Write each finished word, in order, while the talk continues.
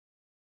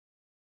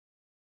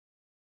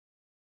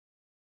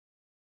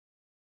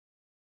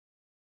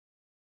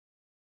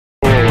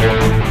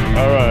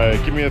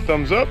give me a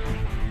thumbs up.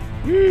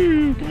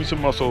 Woo, give me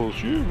some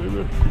muscles. Yeah,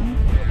 baby.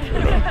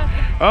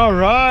 Cool. All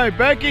right,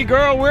 Becky,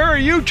 girl, where are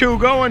you two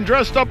going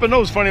dressed up in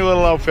those funny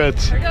little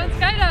outfits? We're going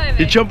skydiving.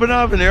 You jumping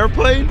out of an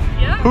airplane?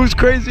 Yeah. Whose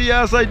crazy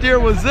ass idea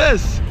was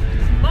this?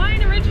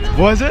 Mine originally.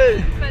 Was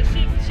it? But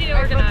she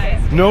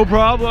organized. No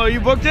problem. You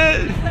booked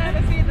it?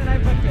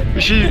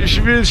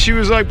 She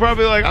was like,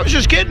 probably like, I was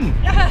just kidding.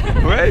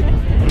 Right?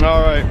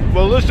 All right.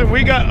 Well, listen,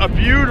 we got a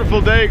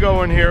beautiful day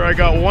going here. I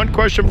got one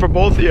question for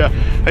both of you.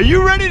 Are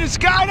you ready to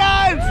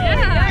skydive?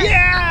 Yeah.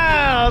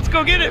 Yeah. Let's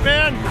go get it,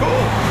 man. Cool. All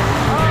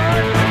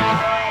right.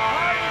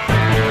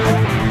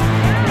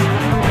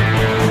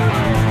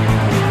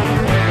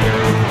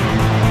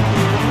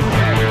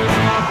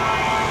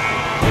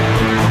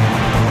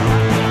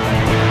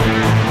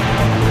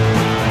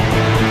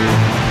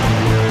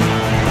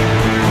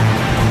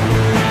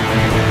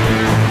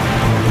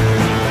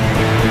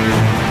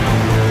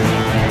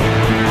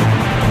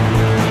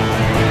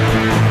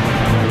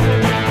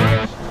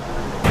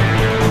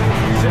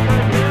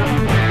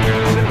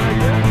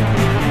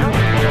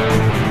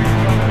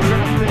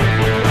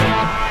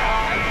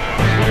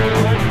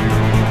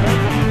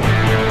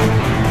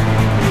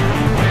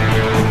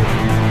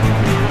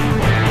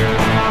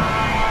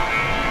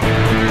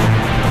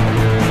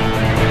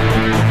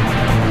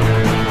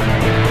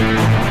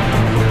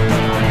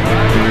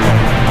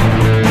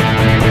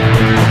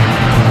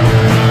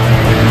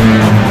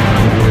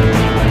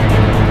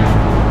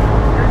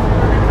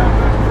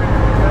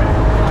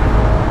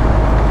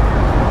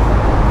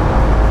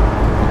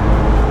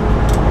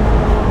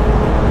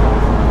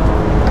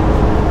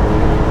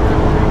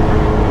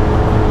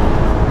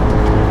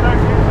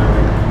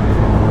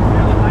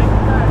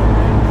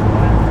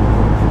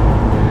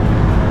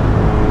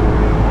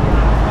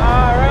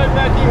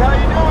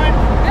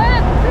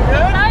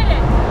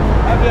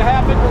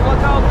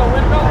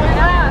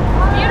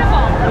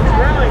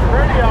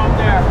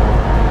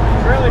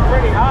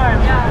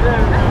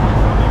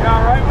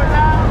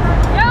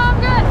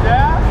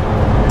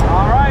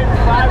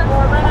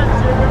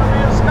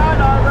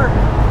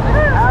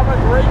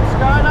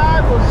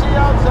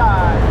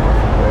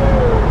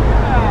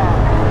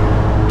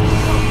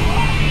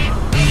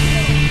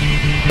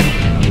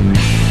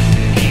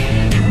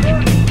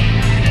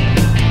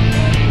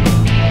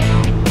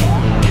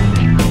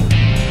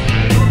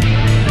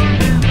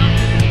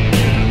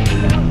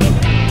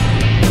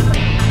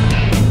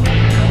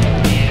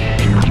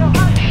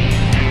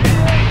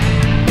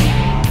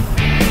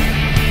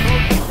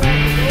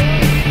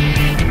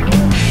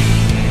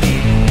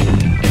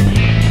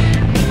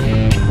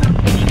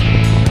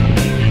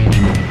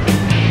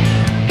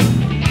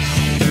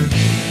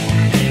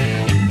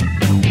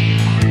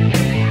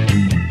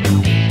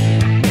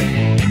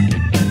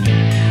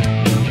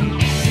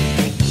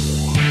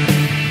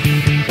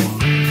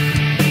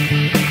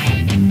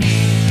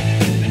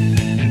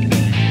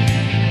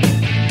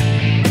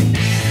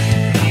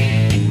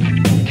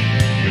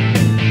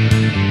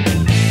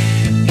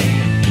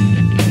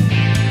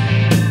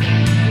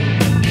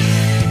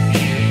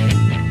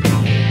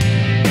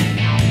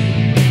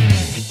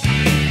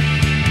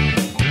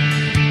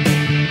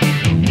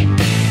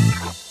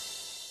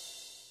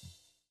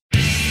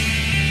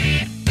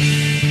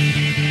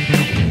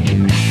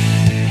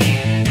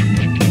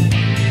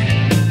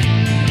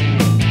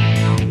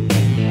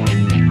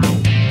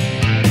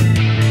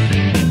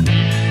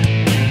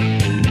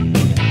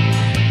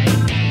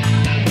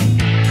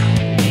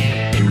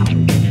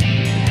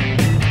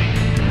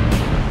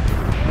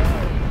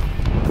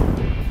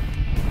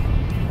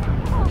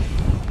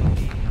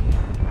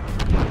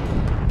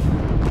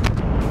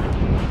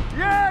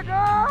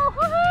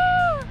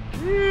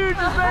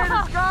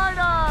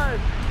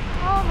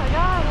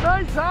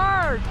 Nice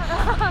hard.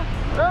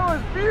 That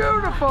was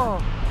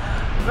beautiful.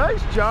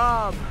 Nice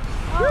job.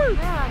 Oh, woo.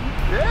 man.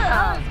 Yeah.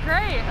 That was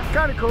great.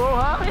 Kind of cool,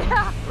 huh?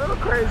 Yeah. A little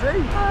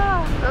crazy.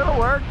 It'll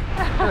work.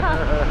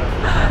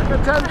 A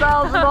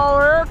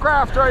 $10,000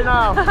 aircraft right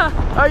now.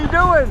 How you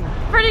doing?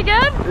 Pretty good.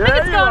 I think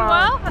it's going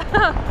well.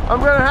 I'm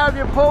going to have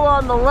you pull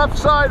on the left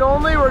side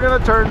only. We're going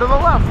to turn to the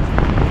left.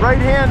 Right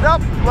hand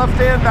up, left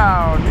hand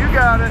down. You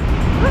got it.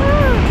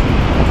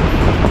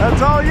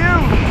 That's all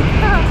you.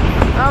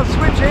 Now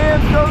switch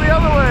hands, go the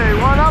other way.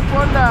 One up,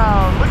 one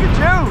down. Look at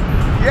you.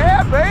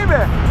 Yeah,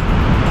 baby.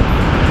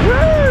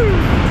 Woo!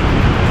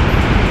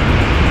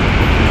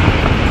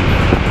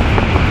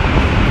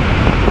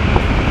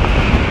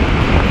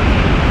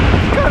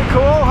 Kind of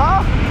cool,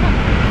 huh?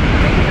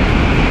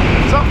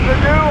 Something to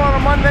do on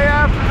a Monday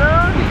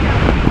afternoon?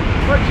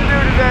 What'd you do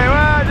today?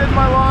 Well, I did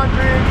my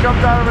laundry,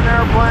 jumped out of an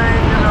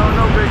airplane, you know,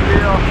 no big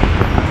deal.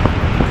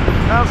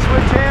 Now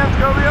switch hands,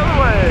 go the other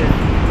way.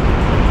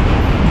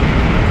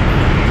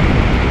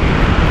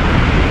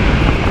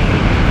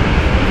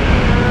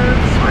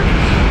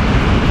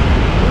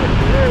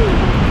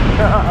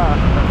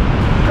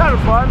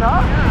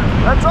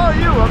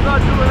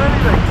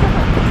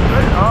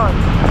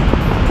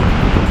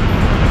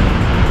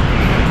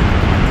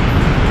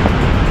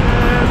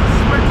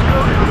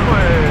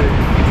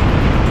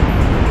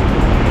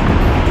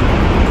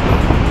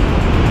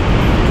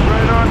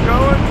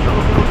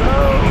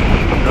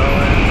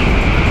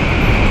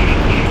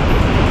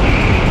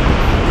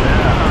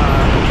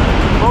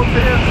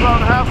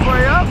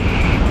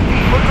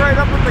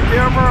 the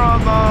camera on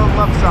the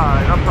left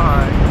side, up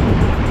high.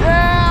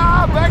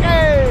 Yeah,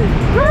 Becky!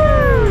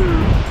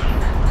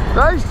 Woo!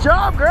 Nice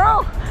job,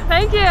 girl.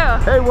 Thank you.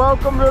 Hey,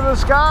 welcome to the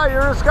sky.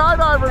 You're a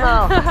skydiver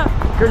now.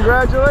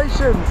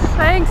 Congratulations.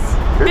 Thanks.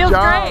 Good Feels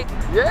job. great.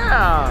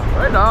 Yeah,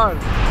 right on.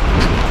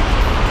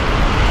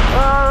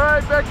 All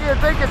right, Becky, I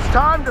think it's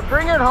time to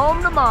bring it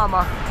home to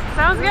Mama.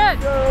 Sounds There good.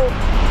 you go.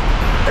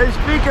 Hey,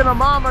 speaking of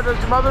Mama, does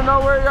your mother know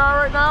where you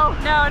are right now?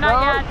 No,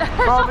 not yet.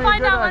 She'll Probably a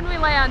find good out when we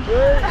land.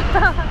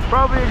 Right?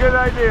 Probably a good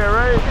idea,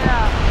 right?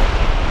 Yeah.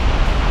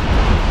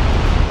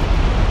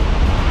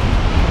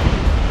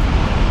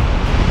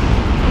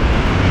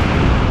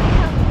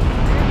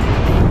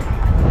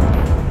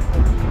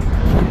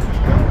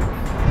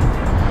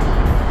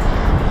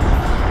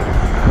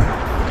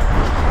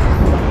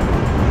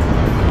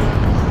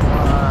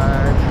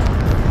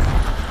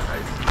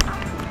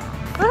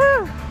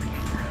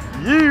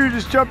 You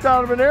just jumped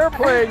out of an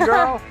airplane,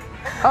 girl.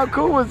 How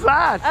cool was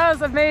that? That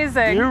was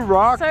amazing. You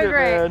rocked so it,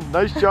 great. man.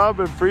 Nice job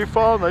in free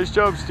fall. Nice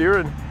job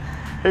steering.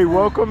 Hey,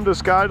 welcome to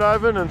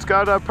skydiving and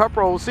Skydive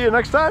Pepperell. We'll see you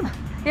next time.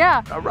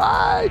 Yeah. All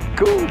right,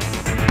 cool.